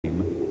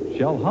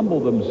shall humble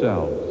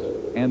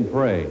themselves and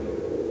pray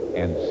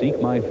and seek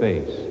my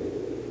face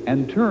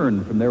and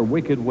turn from their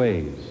wicked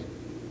ways,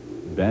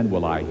 then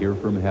will I hear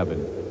from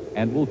heaven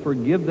and will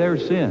forgive their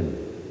sin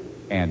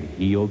and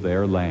heal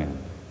their land.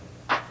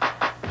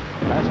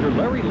 Pastor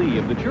Larry Lea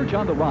of the Church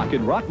on the Rock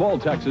in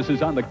Rockwall, Texas,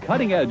 is on the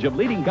cutting edge of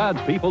leading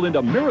God's people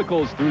into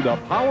miracles through the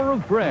power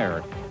of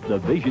prayer. The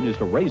vision is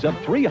to raise up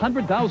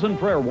 300,000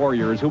 prayer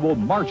warriors who will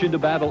march into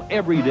battle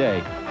every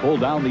day, pull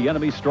down the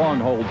enemy's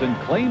strongholds, and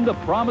claim the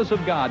promise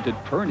of God to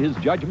turn his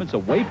judgments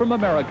away from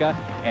America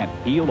and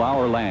heal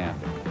our land.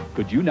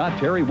 Could you not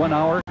tarry 1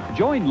 hour?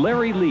 Join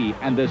Larry Lea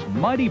and this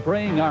mighty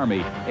praying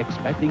army,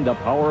 expecting the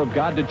power of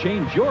God to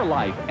change your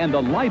life and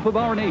the life of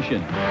our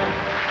nation.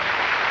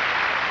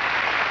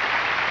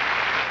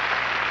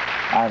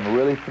 I'm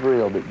really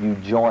thrilled that you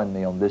joined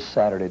me on this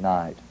Saturday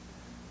night,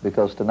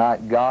 because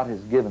tonight God has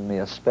given me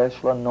a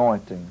special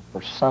anointing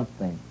for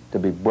something to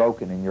be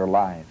broken in your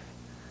life.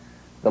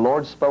 The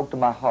Lord spoke to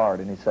my heart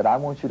and he said, I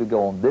want you to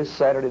go on this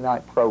Saturday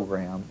night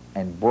program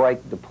and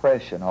break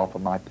depression off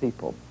of my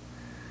people.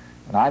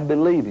 And I'm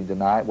believing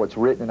tonight what's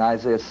written in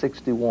Isaiah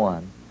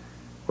 61,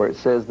 where it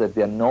says that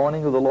the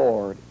anointing of the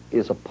Lord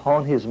is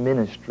upon his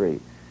ministry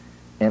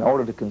in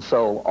order to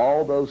console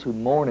all those who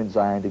mourn in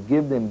Zion, to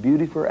give them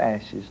beauty for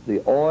ashes,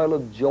 the oil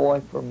of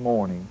joy for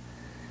mourning,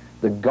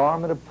 the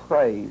garment of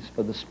praise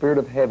for the spirit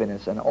of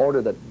heaviness, in order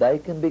that they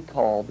can be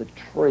called the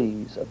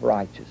trees of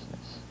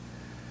righteousness.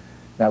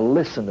 Now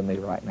listen to me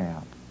right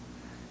now.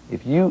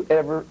 If you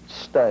ever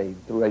stayed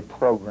through a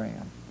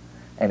program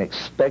and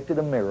expected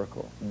a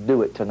miracle,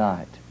 do it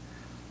tonight,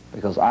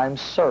 because I'm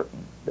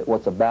certain that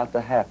what's about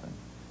to happen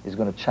is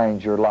going to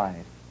change your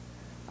life.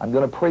 I'm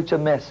going to preach a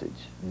message,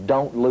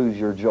 don't lose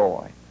your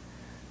joy.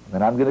 And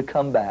then I'm going to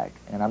come back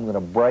and I'm going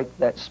to break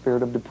that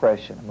spirit of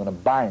depression. I'm going to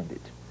bind it.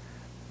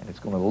 And it's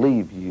going to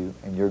leave you,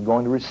 and you're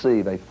going to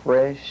receive a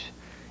fresh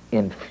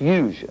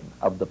infusion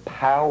of the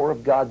power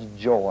of God's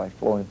joy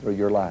flowing through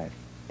your life.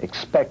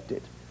 Expect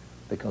it,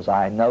 because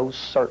I know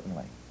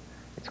certainly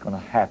it's going to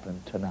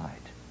happen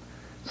tonight.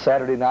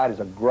 Saturday night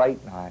is a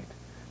great night,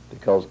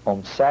 because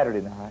on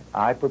Saturday night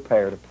I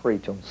prepare to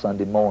preach on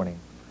Sunday morning.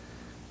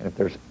 And if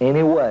there's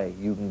any way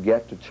you can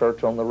get to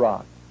Church on the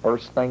Rock,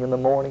 first thing in the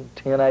morning,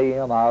 10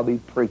 a.m., I'll be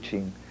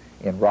preaching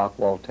in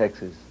Rockwall,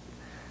 Texas.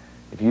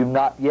 If you've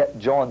not yet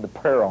joined the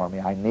prayer army,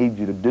 I need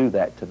you to do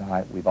that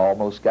tonight. We've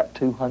almost got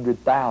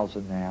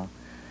 200,000 now.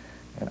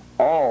 And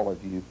all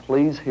of you,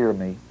 please hear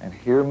me, and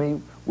hear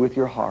me with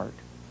your heart.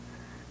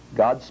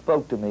 God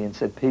spoke to me and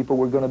said people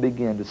were going to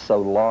begin to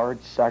sow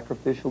large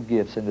sacrificial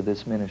gifts into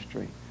this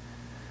ministry.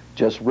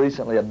 Just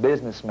recently, a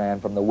businessman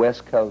from the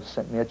West Coast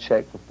sent me a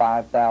check for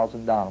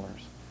 $5,000.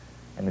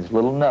 And his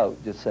little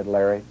note just said,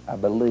 Larry, I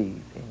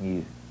believe in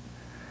you.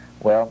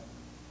 Well,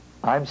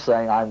 I'm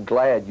saying I'm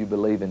glad you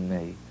believe in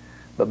me.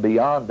 But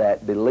beyond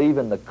that, believe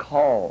in the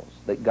cause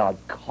that God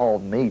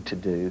called me to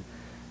do.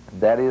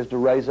 And that is to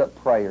raise up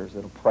prayers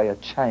that will pray a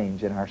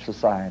change in our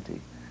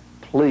society.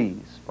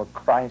 Please, for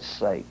Christ's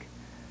sake,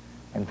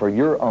 and for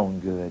your own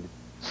good,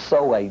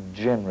 sow a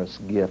generous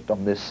gift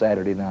on this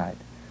Saturday night.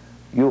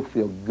 You'll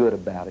feel good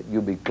about it.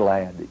 You'll be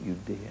glad that you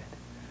did.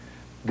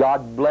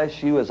 God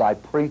bless you as I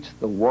preach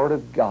the Word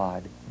of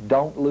God.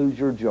 Don't lose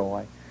your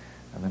joy.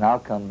 And then I'll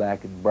come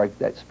back and break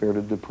that spirit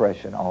of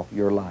depression off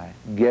your life.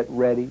 Get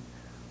ready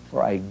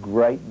for a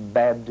great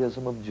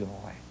baptism of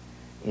joy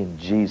in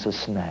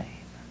Jesus' name.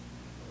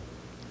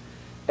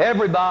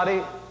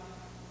 Everybody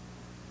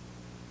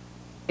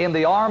in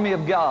the army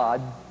of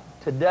God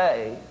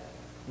today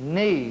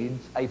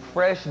needs a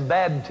fresh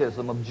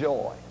baptism of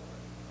joy.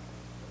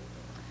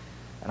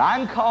 And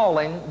I'm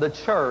calling the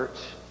church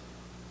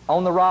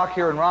on the Rock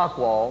here in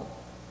Rockwall,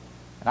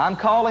 and I'm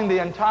calling the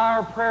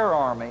entire prayer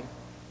army.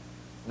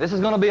 This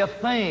is going to be a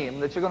theme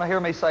that you're going to hear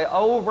me say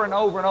over and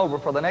over and over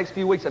for the next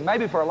few weeks, and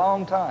maybe for a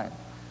long time.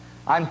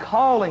 I'm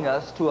calling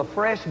us to a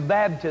fresh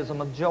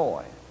baptism of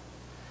joy.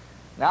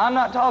 Now, I'm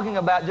not talking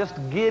about just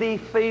giddy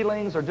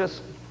feelings or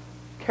just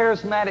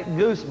charismatic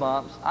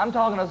goosebumps. I'm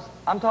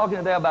talking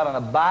today about an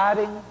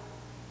abiding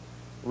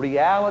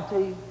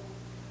reality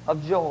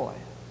of joy.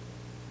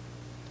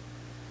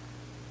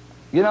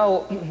 You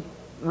know,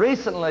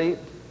 recently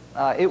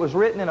it was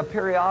written in a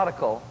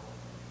periodical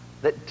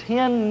that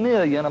 10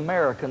 million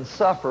Americans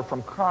suffer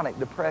from chronic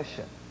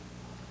depression.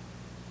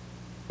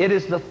 It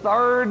is the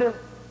third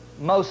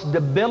most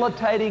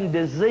debilitating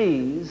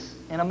disease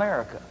in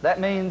America. That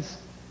means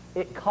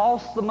it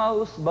costs the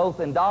most, both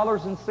in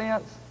dollars and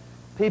cents.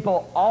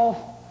 People off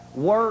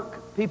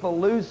work, people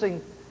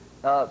losing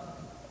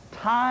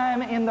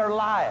time in their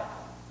life,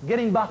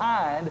 getting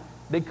behind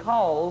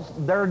because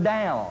they're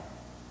down.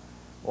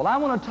 Well, I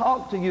want to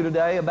talk to you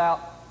today about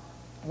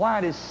why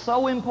it is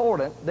so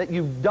important that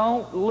you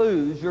don't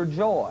lose your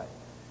joy.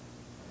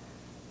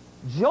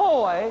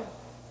 Joy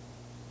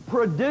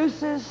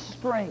produces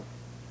strength.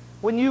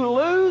 When you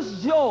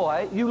lose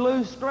joy, you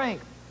lose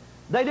strength.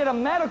 They did a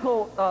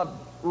medical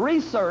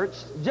research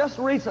just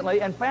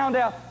recently and found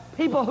out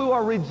people who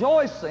are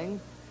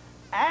rejoicing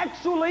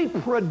actually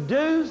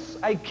produce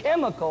a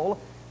chemical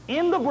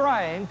in the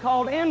brain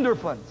called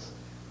endorphins.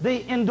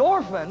 The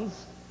endorphins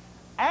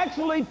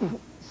actually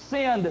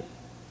send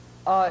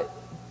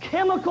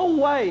chemical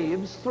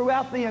waves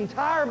throughout the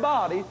entire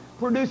body,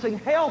 producing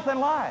health and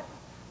life.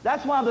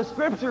 That's why the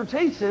Scripture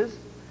teaches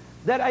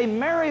that a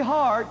merry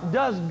heart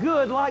does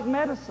good like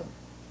medicine.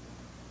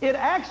 It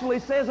actually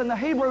says in the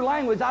Hebrew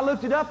language, I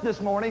looked it up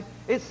this morning,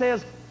 it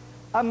says,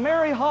 a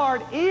merry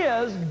heart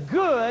is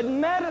good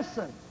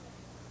medicine.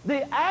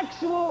 The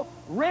actual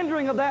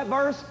rendering of that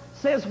verse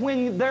says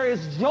when there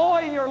is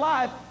joy in your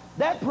life,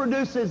 that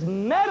produces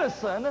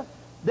medicine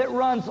that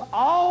runs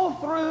all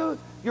through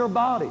your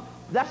body.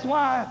 That's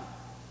why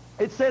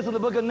it says in the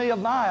book of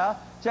Nehemiah,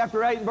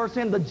 chapter 8 and verse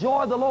 10, the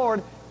joy of the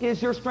Lord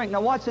is your strength.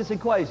 Now watch this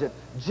equation.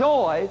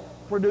 Joy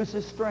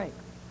produces strength.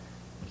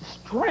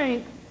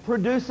 Strength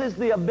produces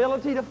the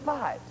ability to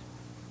fight.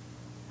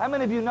 How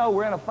many of you know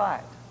we're in a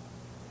fight?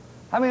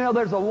 How many know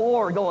there's a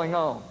war going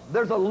on?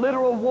 There's a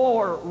literal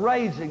war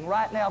raging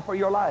right now for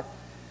your life.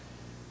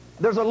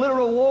 There's a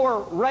literal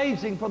war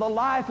raging for the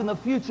life and the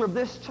future of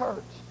this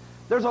church.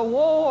 There's a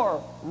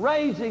war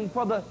raging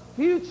for the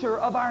future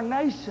of our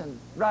nation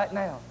right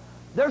now.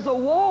 There's a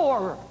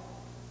war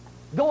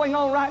going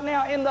on right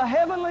now in the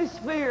heavenly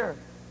sphere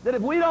that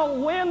if we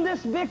don't win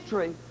this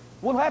victory,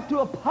 we'll have to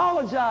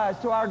apologize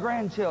to our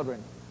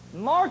grandchildren.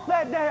 Mark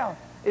that down.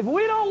 If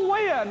we don't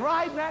win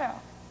right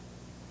now,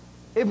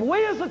 if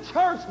we as a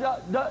church,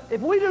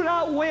 if we do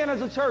not win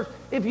as a church,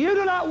 if you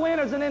do not win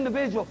as an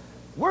individual,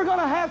 we're going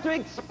to have to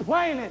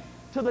explain it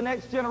to the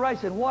next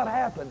generation what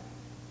happened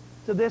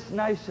to this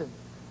nation.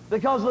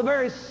 Because the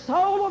very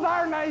soul of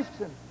our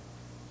nation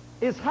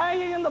is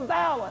hanging in the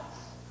balance.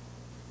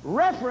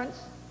 Reference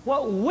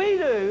what we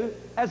do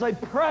as a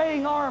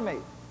praying army.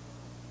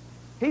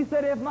 He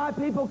said, if my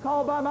people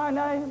called by my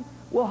name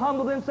will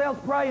humble themselves,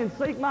 pray, and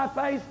seek my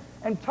face,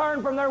 and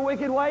turn from their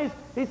wicked ways,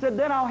 he said,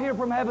 then I'll hear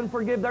from heaven,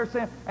 forgive their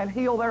sin, and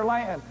heal their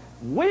land.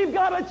 We've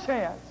got a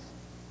chance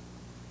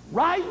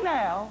right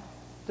now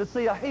to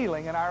see a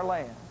healing in our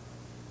land.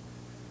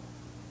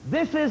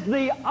 This is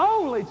the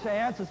only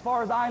chance, as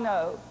far as I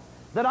know,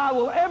 that I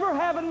will ever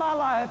have in my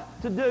life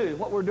to do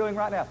what we're doing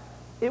right now.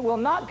 It will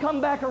not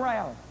come back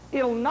around.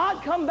 It'll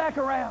not come back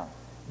around.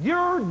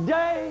 Your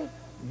day,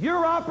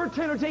 your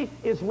opportunity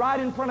is right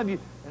in front of you.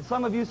 And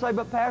some of you say,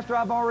 but Pastor,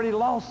 I've already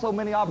lost so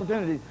many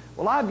opportunities.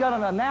 Well, I've got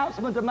an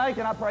announcement to make,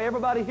 and I pray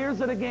everybody hears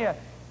it again.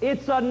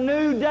 It's a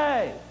new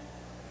day.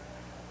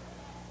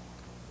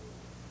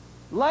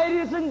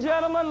 Ladies and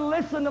gentlemen,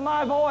 listen to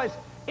my voice.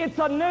 It's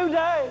a new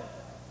day.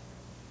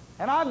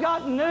 And I've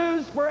got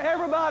news for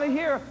everybody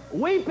here.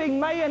 Weeping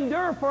may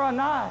endure for a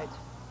night.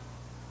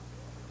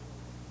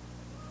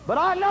 But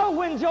I know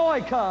when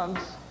joy comes.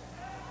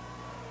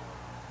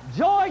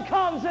 Joy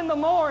comes in the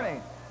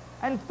morning.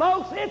 And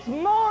folks, it's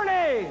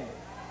morning.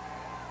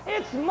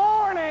 It's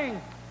morning.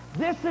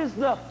 This is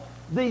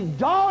the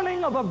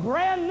dawning of a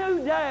brand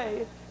new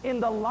day in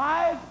the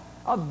life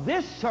of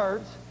this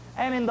church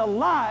and in the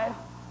life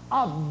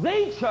of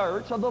the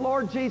church of the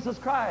Lord Jesus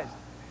Christ.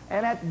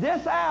 And at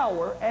this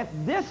hour, at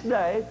this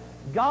day,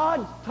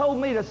 God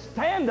told me to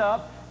stand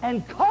up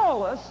and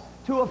call us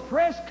to a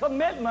fresh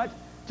commitment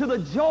to the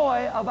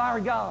joy of our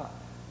God.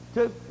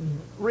 To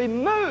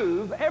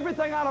remove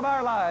everything out of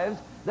our lives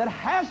that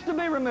has to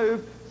be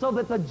removed so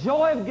that the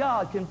joy of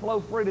God can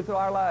flow freely through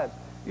our lives.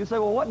 You say,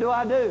 well, what do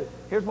I do?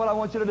 Here's what I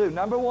want you to do.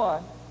 Number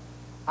one,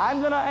 I'm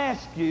going to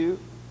ask you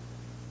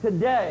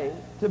today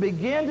to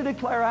begin to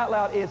declare out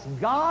loud, it's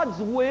God's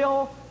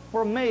will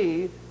for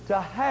me to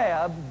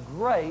have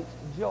great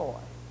joy.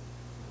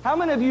 How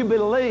many of you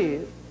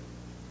believe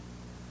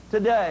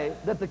today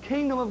that the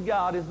kingdom of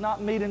God is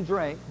not meat and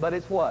drink, but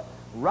it's what?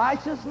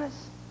 Righteousness,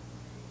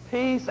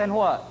 peace, and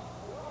what?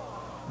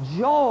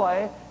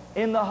 Joy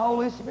in the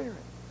Holy Spirit.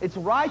 It's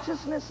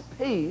righteousness,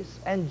 peace,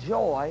 and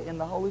joy in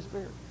the Holy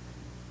Spirit.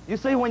 You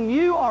see, when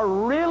you are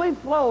really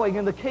flowing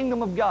in the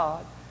kingdom of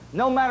God,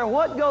 no matter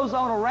what goes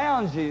on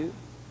around you,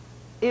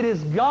 it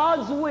is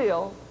God's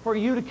will for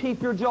you to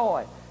keep your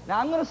joy. Now,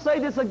 I'm going to say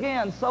this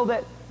again so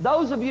that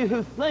those of you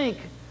who think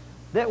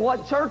that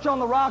what Church on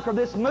the Rock or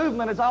this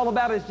movement is all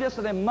about is just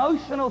an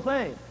emotional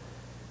thing,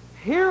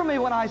 hear me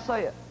when I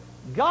say it.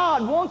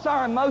 God wants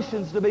our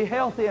emotions to be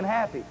healthy and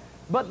happy.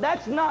 But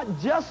that's not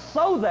just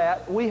so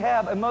that we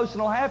have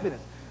emotional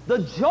happiness. The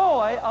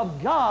joy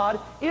of God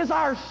is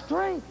our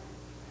strength.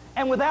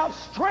 And without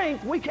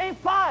strength, we can't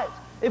fight.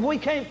 If we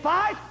can't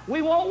fight,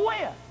 we won't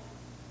win.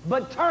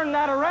 But turn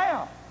that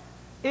around.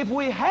 If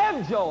we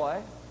have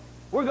joy,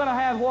 we're going to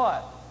have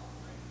what?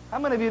 How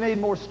many of you need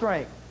more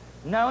strength?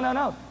 No, no,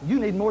 no. You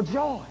need more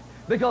joy.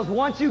 Because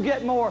once you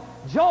get more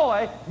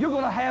joy, you're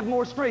going to have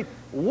more strength.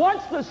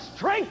 Once the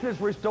strength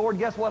is restored,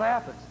 guess what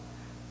happens?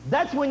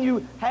 That's when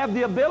you have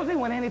the ability,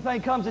 when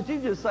anything comes at you,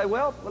 just say,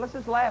 well, let's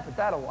just laugh at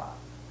that a while.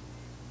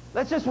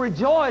 Let's just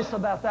rejoice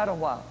about that a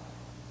while.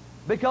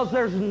 Because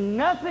there's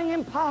nothing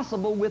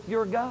impossible with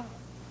your God.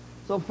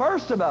 So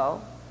first of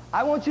all,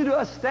 I want you to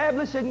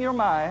establish in your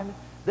mind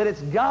that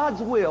it's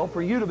God's will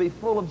for you to be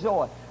full of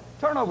joy.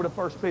 Turn over to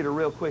 1 Peter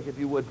real quick, if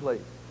you would,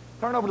 please.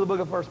 Turn over to the book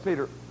of 1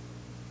 Peter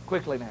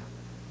quickly now.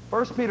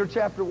 1 Peter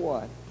chapter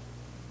 1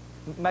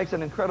 makes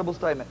an incredible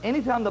statement.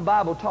 Anytime the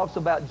Bible talks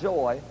about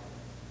joy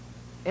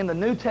in the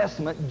New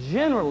Testament,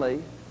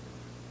 generally,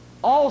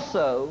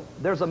 also,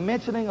 there's a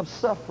mentioning of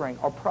suffering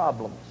or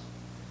problems.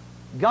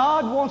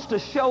 God wants to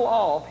show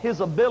off His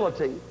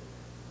ability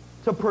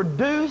to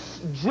produce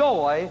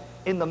joy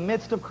in the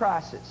midst of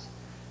crisis,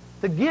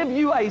 to give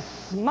you a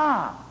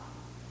smile.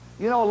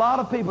 You know, a lot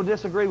of people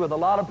disagree with a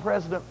lot of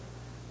President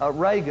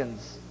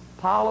Reagan's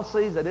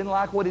policies. They didn't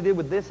like what he did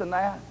with this and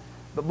that.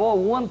 But boy,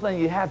 one thing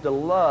you have to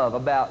love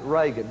about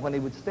Reagan, when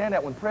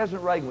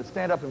President Reagan would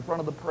stand up in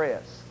front of the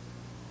press,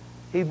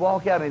 he'd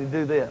walk out and he'd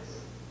do this.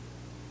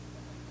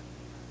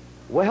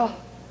 Well,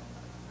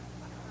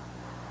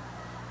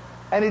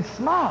 and he'd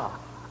smile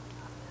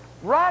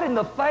right in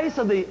the face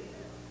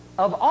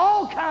of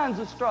all kinds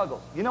of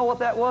struggles. You know what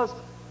that was?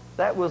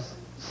 That was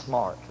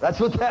smart. That's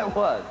what that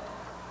was.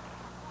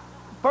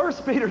 1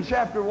 Peter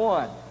chapter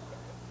 1.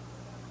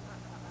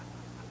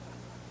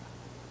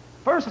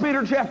 1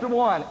 Peter chapter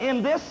 1.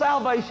 In this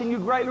salvation you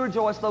greatly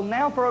rejoice, though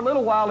now for a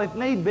little while, if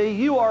need be,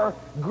 you are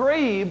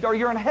grieved, or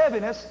you're in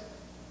heaviness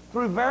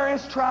through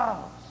various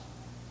trials.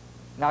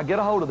 Now get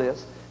a hold of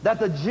this.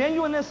 That the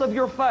genuineness of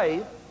your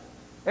faith,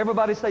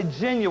 everybody say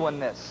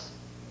genuineness.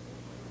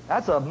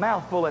 That's a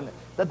mouthful, isn't it?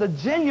 That the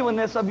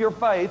genuineness of your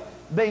faith,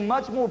 being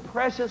much more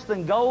precious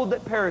than gold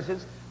that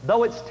perishes,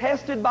 though it's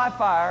tested by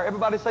fire.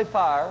 Everybody say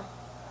fire.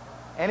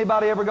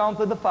 Anybody ever gone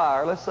through the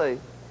fire? Let's see.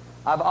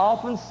 I've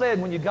often said,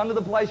 when you come to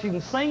the place you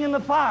can sing in the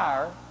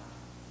fire,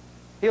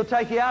 He'll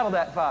take you out of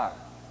that fire.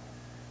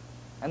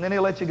 And then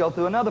He'll let you go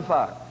through another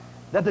fire.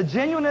 That the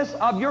genuineness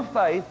of your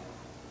faith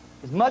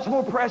is much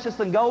more precious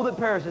than gold that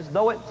perishes,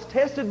 though it's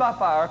tested by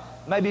fire,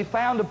 may be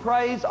found to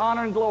praise,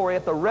 honor, and glory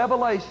at the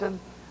revelation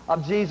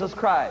of Jesus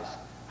Christ,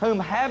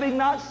 whom having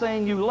not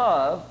seen you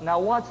love.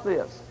 Now watch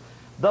this.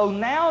 Though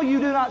now you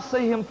do not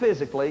see Him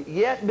physically,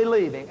 yet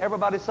believing.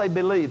 Everybody say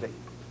believing.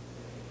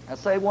 Now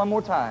say it one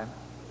more time.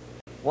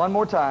 One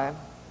more time.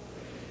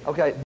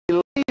 Okay,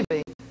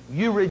 believing,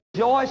 you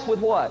rejoice with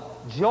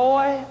what?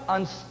 Joy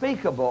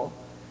unspeakable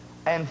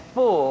and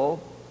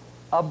full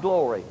of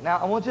glory. Now,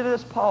 I want you to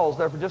just pause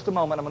there for just a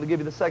moment. I'm going to give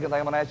you the second thing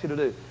I'm going to ask you to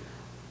do.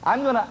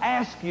 I'm going to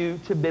ask you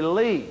to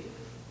believe.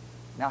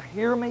 Now,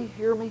 hear me,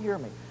 hear me, hear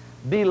me.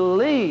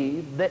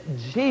 Believe that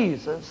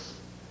Jesus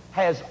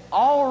has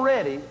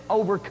already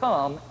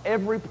overcome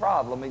every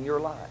problem in your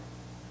life.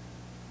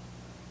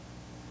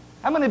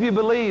 How many of you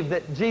believe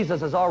that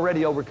Jesus has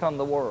already overcome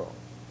the world?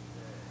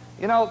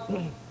 You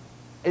know,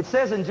 it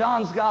says in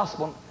John's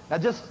Gospel, now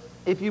just,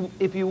 if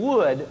you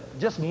would,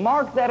 just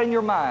mark that in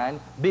your mind,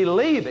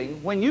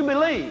 believing. When you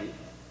believe,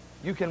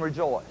 you can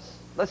rejoice.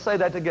 Let's say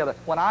that together.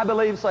 When I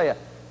believe, say it.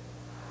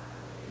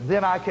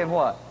 Then I can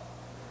what?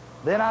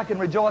 Then I can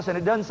rejoice. And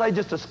it doesn't say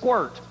just a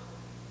squirt.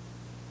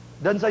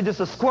 It doesn't say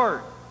just a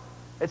squirt.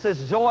 It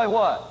says joy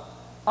what?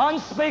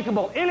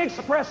 Unspeakable,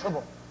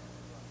 inexpressible,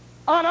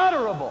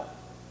 unutterable,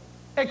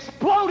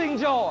 exploding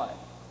joy.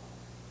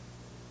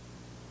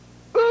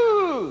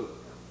 Ooh!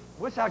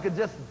 Wish I could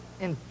just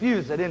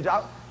infuse it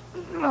into...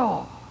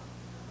 No.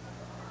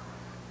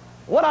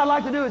 What I'd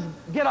like to do is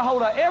get a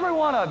hold of every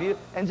one of you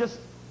and just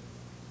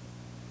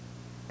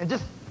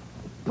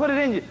put it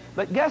in you.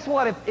 But guess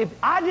what? If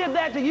I did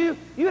that to you,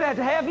 you'd have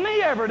to have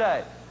me every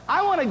day.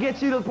 I want to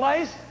get you to the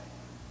place,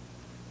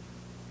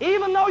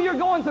 even though you're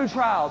going through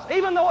trials,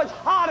 even though it's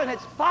hot and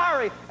it's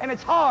fiery and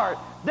it's hard,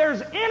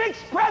 there's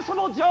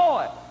inexpressible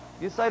joy.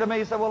 You say to me,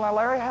 you say, well, now,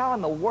 Larry, how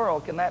in the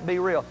world can that be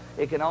real?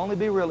 It can only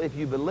be real if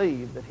you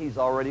believe that He's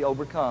already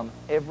overcome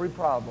every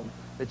problem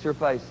that you're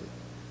facing.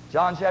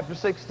 John chapter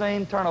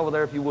 16, turn over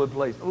there if you would,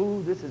 please.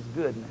 Ooh, this is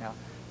good now.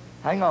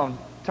 Hang on.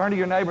 Turn to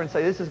your neighbor and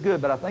say, this is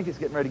good, but I think it's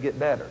getting ready to get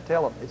better.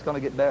 Tell them, it's going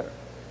to get better.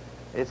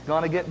 It's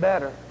going to get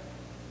better.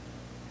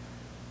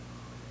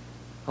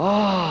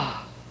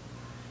 Ah.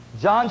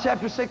 John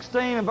chapter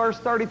 16 and verse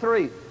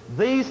 33.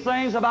 These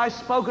things have I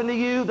spoken to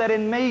you, that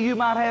in me you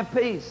might have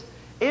peace.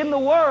 In the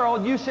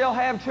world you shall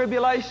have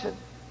tribulation.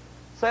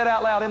 Say it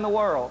out loud, in the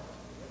world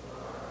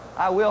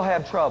I will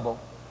have trouble.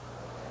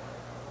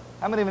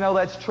 How many of you know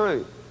that's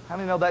true? How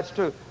many know that's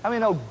true? How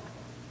many know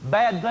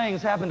bad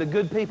things happen to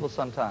good people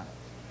sometimes?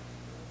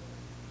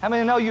 How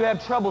many know you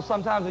have trouble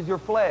sometimes with your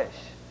flesh?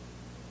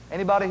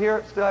 Anybody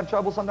here still have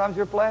trouble sometimes with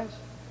your flesh?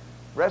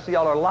 The rest of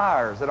y'all are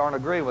liars that aren't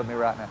agreeing with me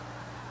right now.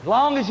 As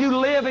long as you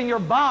live in your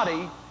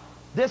body,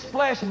 this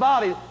flesh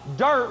body,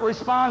 dirt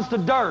responds to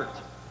dirt.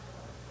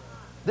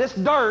 This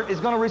dirt is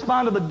going to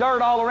respond to the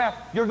dirt all around.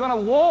 You're going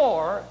to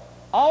war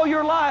all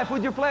your life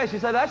with your flesh. You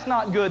say, that's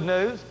not good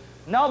news.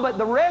 No, but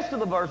the rest of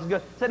the verse is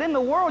good. It said, in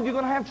the world you're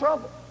going to have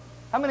trouble.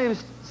 How many of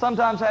you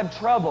sometimes have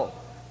trouble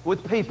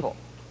with people?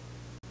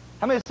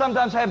 How many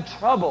sometimes have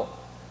trouble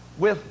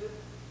with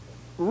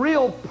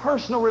real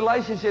personal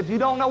relationships? You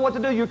don't know what to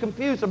do. You're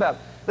confused about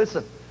it.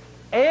 Listen,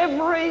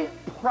 every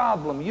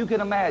problem you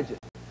can imagine,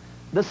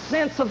 the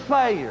sense of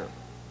failure,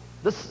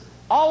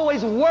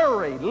 always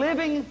worry,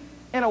 living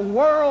in a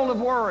world of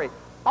worry,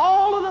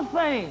 all of the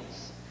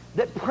things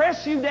that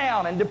press you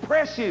down and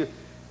depress you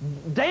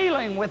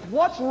dealing with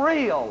what's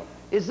real.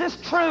 Is this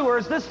true or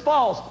is this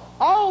false?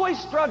 Always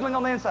struggling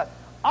on the inside.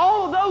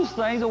 All of those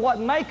things are what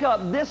make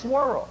up this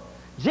world.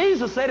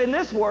 Jesus said in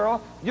this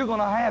world, you're going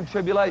to have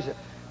tribulation.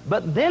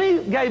 But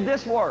then he gave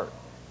this word,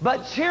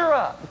 but cheer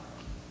up.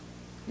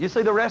 You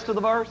see the rest of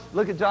the verse?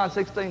 Look at John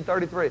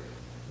 16:33.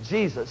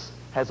 Jesus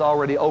has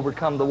already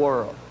overcome the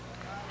world.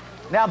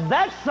 Now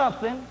that's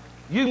something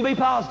you can be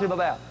positive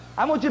about.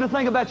 I want you to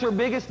think about your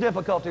biggest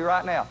difficulty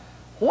right now.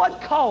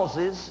 What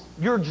causes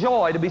your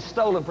joy to be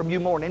stolen from you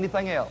more than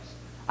anything else?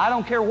 I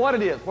don't care what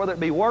it is, whether it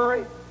be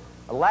worry,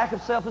 a lack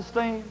of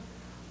self-esteem,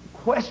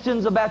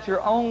 questions about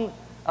your own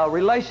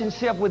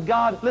relationship with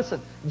God. Listen,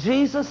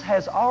 Jesus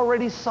has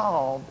already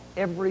solved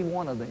every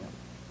one of them.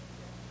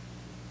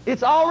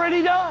 It's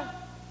already done.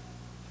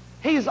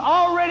 He's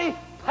already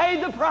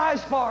paid the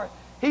price for it.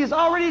 He's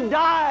already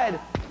died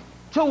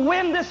to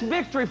win this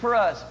victory for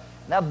us.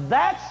 Now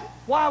that's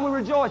why we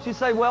rejoice. You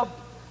say, well,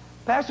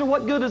 Pastor,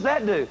 what good does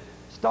that do?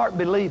 Start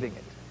believing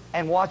it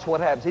and watch what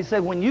happens. He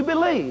said, when you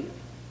believe,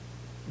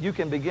 you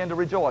can begin to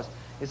rejoice.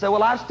 You say,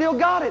 well, I've still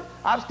got it.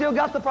 I've still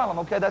got the problem.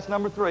 Okay, that's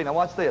number 3. Now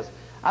watch this.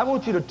 I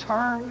want you to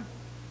turn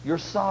your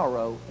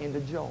sorrow into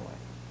joy.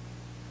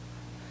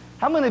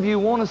 How many of you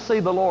want to see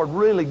the Lord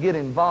really get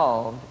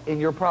involved in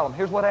your problem?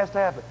 Here's what has to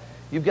happen.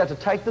 You've got to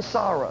take the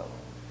sorrow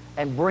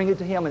and bring it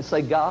to Him and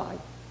say, God,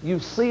 you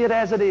see it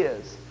as it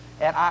is,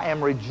 and I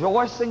am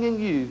rejoicing in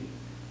you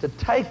to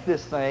take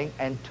this thing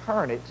and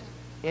turn it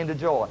into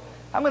joy.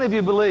 How many of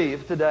you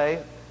believe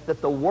today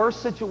that the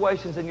worst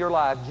situations in your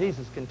life,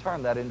 Jesus can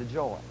turn that into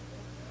joy?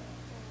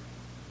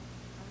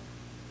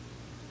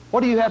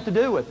 What do you have to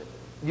do with it?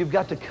 You've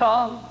got to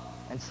come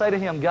and say to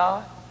Him,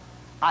 God,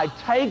 I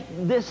take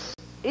this,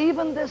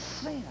 even this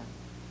sin,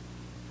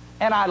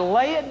 and I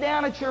lay it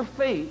down at your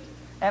feet,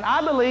 and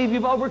I believe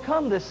you've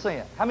overcome this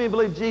sin. How many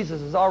believe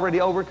Jesus has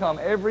already overcome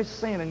every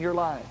sin in your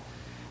life?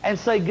 And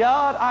say,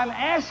 God, I'm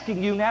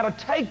asking you now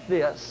to take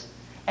this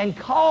and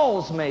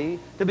cause me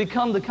to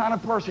become the kind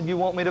of person you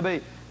want me to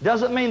be.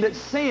 Doesn't mean that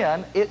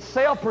sin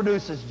itself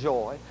produces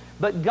joy,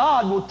 but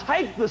God will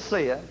take the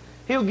sin,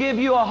 He'll give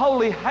you a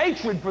holy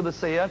hatred for the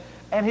sin,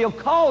 and He'll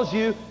cause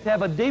you to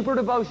have a deeper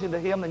devotion to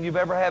Him than you've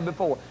ever had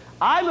before.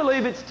 I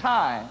believe it's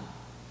time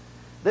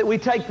that we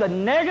take the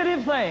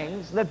negative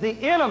things that the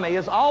enemy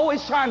is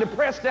always trying to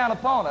press down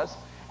upon us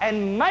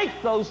and make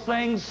those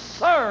things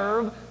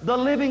serve the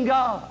living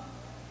God.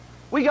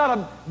 We got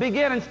to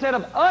begin, instead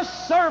of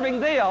us serving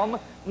them,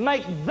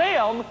 make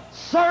them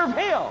serve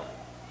Him.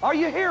 Are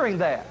you hearing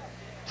that?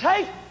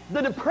 Take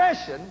the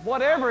depression,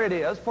 whatever it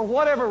is, for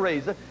whatever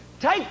reason,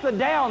 take the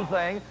down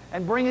thing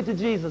and bring it to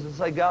Jesus and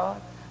say,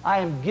 God, I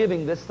am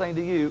giving this thing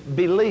to you,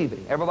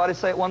 believing. Everybody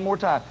say it one more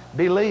time.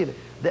 Believing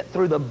that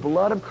through the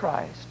blood of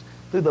Christ,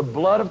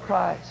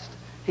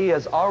 He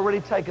has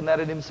already taken that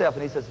in Himself.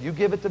 And He says, you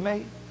give it to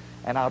me,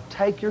 and I'll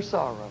take your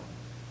sorrow,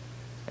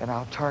 and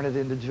I'll turn it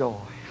into joy.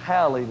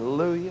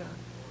 Hallelujah.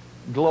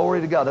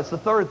 Glory to God. That's the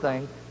third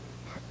thing.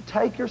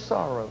 Take your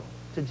sorrow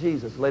to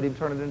Jesus. Let Him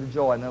turn it into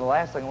joy. And then the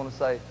last thing I want to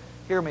say,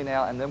 hear me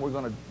now, and then we're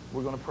going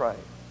to pray.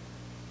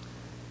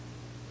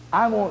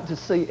 I want to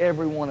see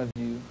every one of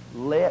you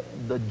let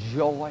the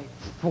joy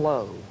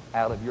flow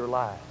out of your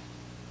life.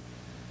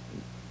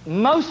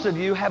 Most of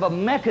you have a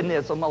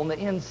mechanism on the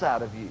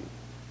inside of you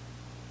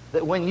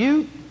that when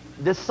you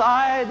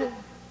decide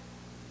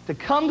to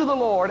come to the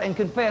Lord and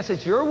confess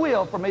it's your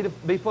will for me to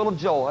be full of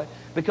joy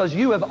because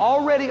you have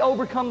already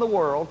overcome the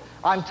world,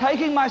 I'm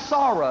taking my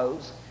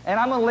sorrows and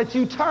I'm going to let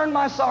you turn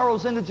my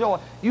sorrows into joy.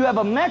 You have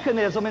a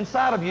mechanism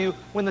inside of you.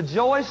 When the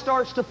joy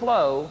starts to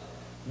flow,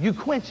 you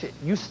quench it,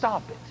 you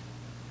stop it.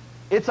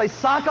 It's a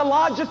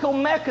psychological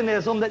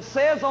mechanism that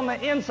says on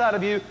the inside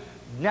of you,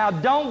 now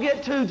don't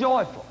get too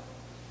joyful.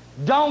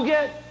 Don't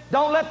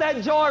let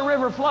that joy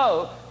river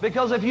flow,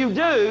 because if you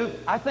do,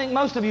 I think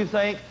most of you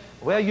think,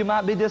 well, you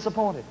might be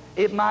disappointed.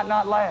 It might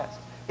not last.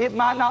 It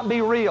might not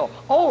be real.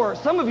 Or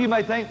some of you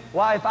may think,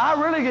 well, if I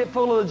really get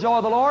full of the joy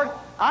of the Lord,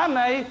 I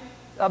may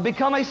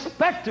become a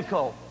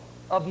spectacle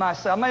of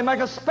myself. I may make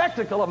a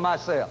spectacle of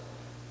myself.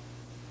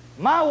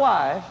 My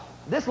wife,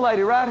 this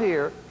lady right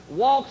here,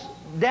 walks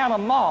down a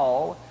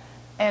mall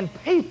and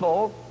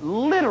people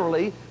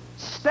literally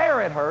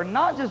stare at her,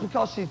 not just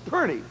because she's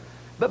pretty,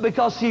 but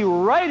because she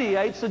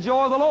radiates the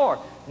joy of the Lord.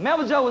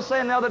 Melvin Joe was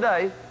saying the other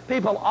day,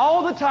 people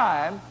all the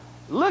time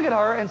look at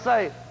her and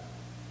say,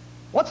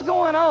 what's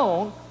going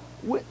on?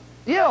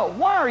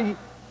 Why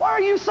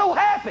are you so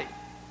happy?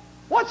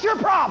 What's your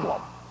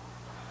problem?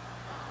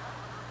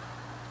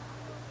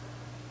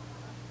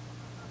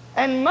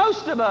 And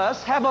most of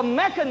us have a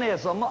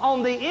mechanism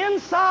on the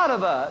inside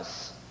of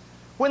us.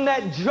 When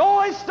that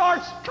joy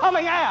starts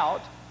coming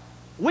out,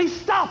 we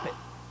stop it.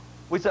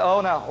 We say,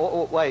 oh,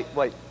 now, wait.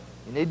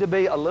 You need to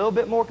be a little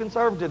bit more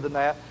conservative than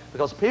that,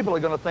 because people are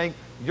going to think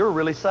you're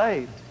really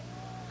saved.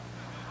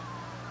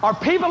 Or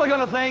people are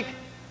going to think,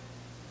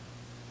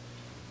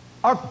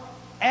 or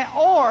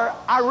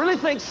I really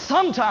think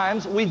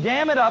sometimes we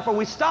dam it up or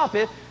we stop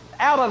it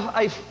out of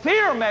a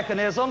fear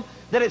mechanism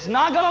that it's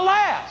not going to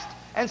last.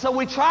 And so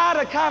we try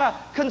to kind of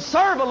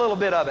conserve a little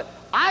bit of it.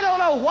 I don't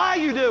know why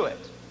you do it.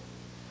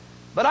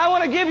 But I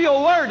want to give you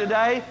a word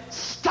today.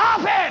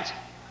 Stop it!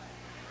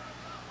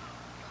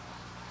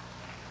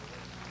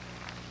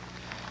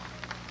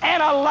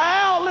 And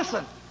allow,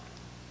 listen,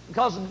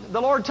 because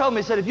the Lord told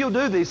me, He said, if you'll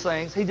do these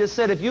things, He just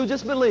said, if you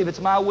just believe it's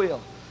my will,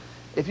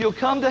 if you'll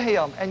come to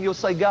Him and you'll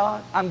say,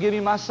 God, I'm giving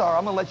you my sorrow,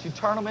 I'm going to let you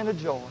turn them into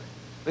joy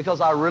because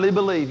I really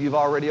believe you've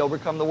already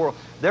overcome the world.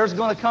 There's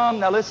going to come,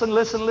 now listen,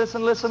 listen,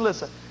 listen, listen,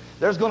 listen.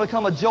 There's going to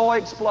come a joy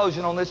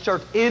explosion on this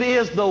church. It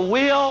is the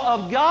will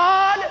of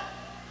God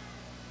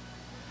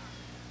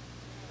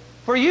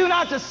for you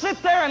not to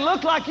sit there and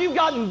look like you've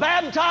gotten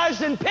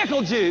baptized in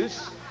pickle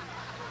juice.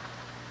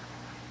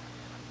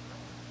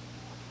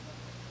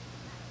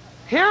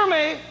 Hear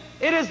me.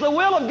 It is the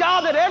will of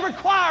God that every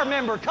choir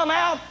member come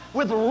out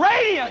with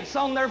radiance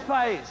on their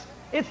face.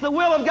 It's the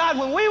will of God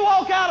when we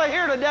walk out of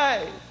here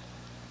today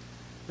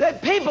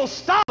that people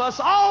stop us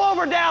all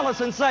over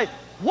Dallas and say,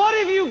 what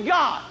have you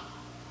got?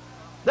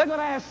 They're going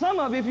to ask some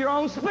of you if you're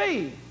on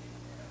speed.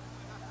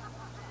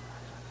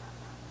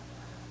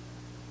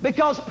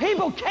 Because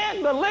people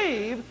can't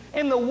believe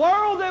in the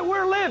world that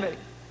we're living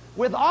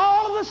with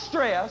all of the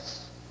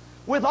stress,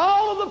 with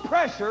all of the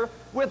pressure,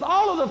 with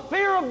all of the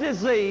fear of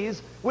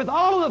disease, with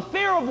all of the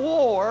fear of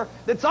war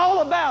that's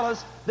all about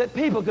us, that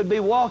people could be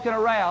walking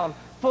around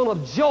full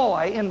of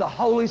joy in the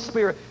Holy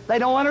Spirit. They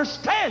don't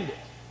understand it.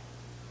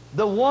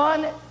 The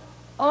one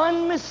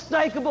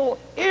unmistakable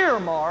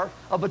earmark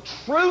of a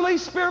truly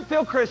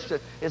Spirit-filled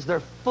Christian is they're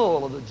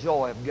full of the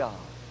joy of God.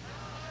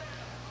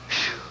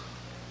 Whew.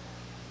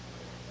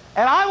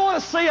 And I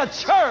want to see a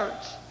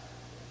church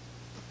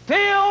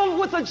filled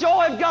with the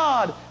joy of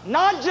God,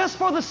 not just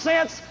for the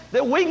sense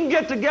that we can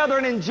get together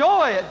and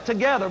enjoy it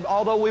together,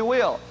 although we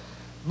will,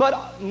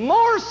 but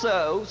more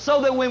so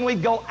that when we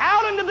go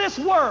out into this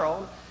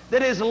world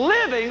that is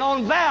living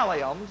on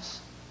Valiums,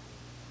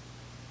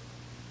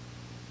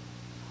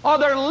 or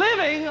they're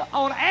living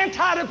on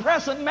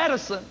antidepressant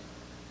medicine,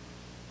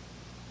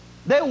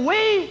 that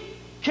we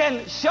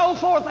can show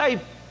forth a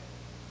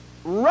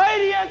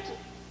radiant,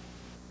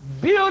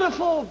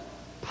 beautiful,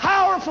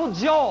 powerful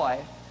joy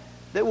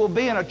that will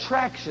be an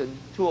attraction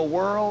to a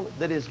world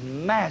that is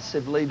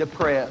massively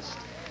depressed.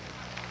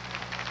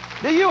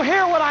 Do you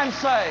hear what I'm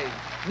saying?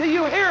 Do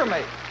you hear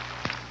me?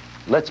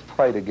 Let's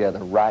pray together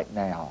right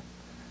now,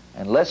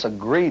 and let's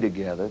agree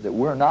together that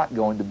we're not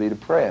going to be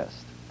depressed.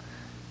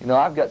 You know,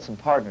 I've got some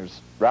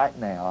partners right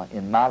now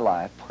in my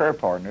life, prayer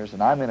partners,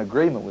 and I'm in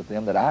agreement with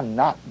them that I'm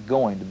not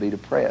going to be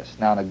depressed.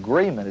 Now, an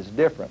agreement is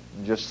different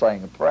than just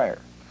saying a prayer.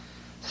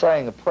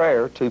 Saying a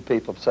prayer, two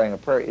people saying a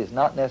prayer, is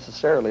not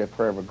necessarily a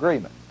prayer of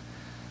agreement.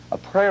 A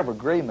prayer of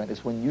agreement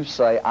is when you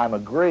say, I'm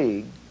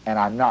agreeing, and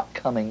I'm not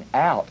coming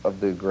out of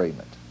the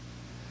agreement.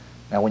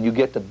 Now, when you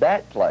get to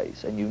that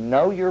place, and you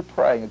know you're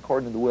praying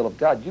according to the will of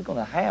God, you're going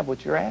to have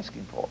what you're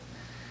asking for.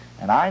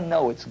 And I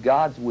know it's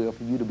God's will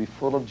for you to be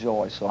full of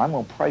joy, so I'm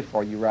going to pray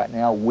for you right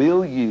now.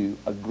 Will you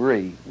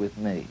agree with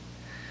me?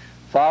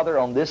 Father,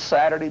 on this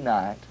Saturday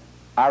night,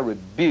 I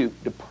rebuke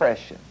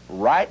depression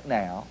right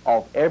now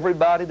off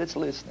everybody that's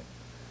listening.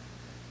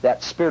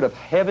 That spirit of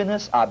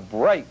heaviness, I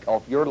break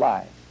off your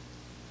life.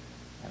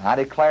 And I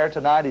declare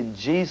tonight in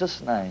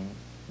Jesus' name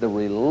the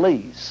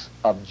release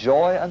of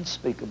joy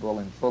unspeakable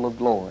and full of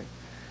glory.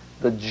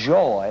 The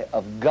joy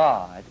of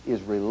God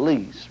is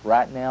released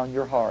right now in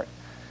your heart.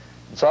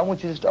 And so I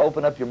want you just to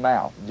open up your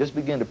mouth and just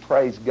begin to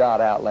praise God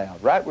out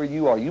loud. Right where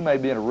you are, you may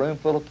be in a room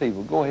full of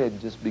people. Go ahead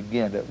and just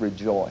begin to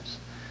rejoice.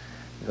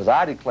 Because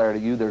I declare to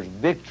you there's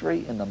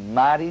victory in the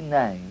mighty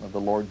name of the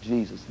Lord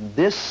Jesus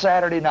this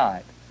Saturday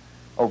night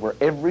over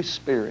every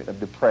spirit of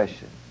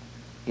depression.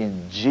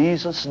 In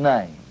Jesus'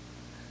 name,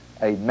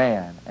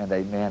 amen and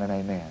amen and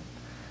amen.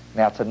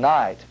 Now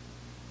tonight,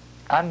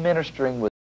 I'm ministering with